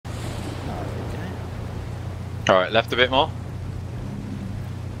Alright, left a bit more.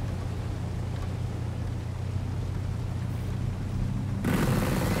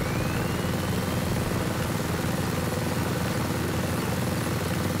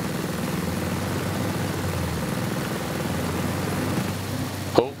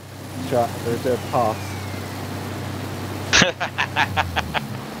 Cool. Right, I'm going to do a pass.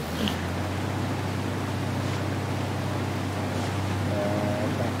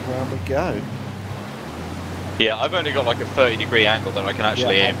 Back around we go. Yeah, I've only got like a 30-degree angle that I can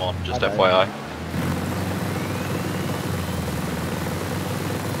actually aim on, just FYI.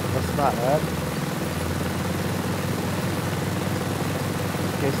 What's the matter, man?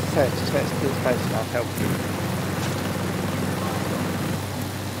 Just let's do the space and I'll help you.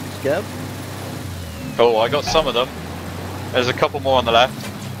 Scared? Oh, I got some of them. There's a couple more on the left.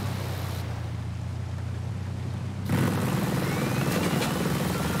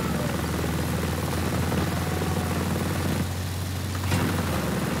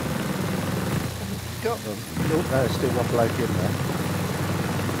 Got them. Oh, no, there's still one bloke in there.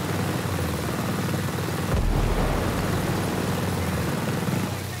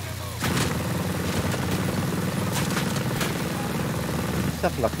 It's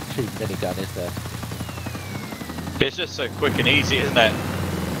nothing like a cheap minigun, is there? It's just so quick and easy, isn't it?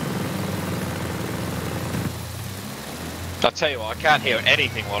 I'll tell you what, I can't hear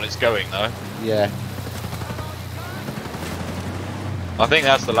anything while it's going though. Yeah. I think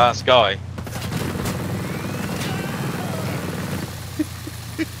that's the last guy.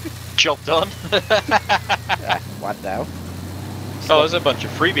 Job done. Yeah, one down. Oh, there's a bunch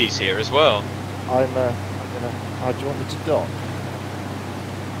of freebies here as well. I'm gonna. Oh, do you want me to dock?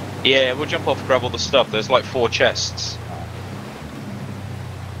 Yeah, we'll jump off, grab all the stuff. There's like 4 chests.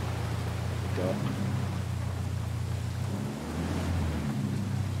 Go.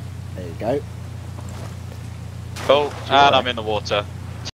 There you go. Oh, and I'm in the water.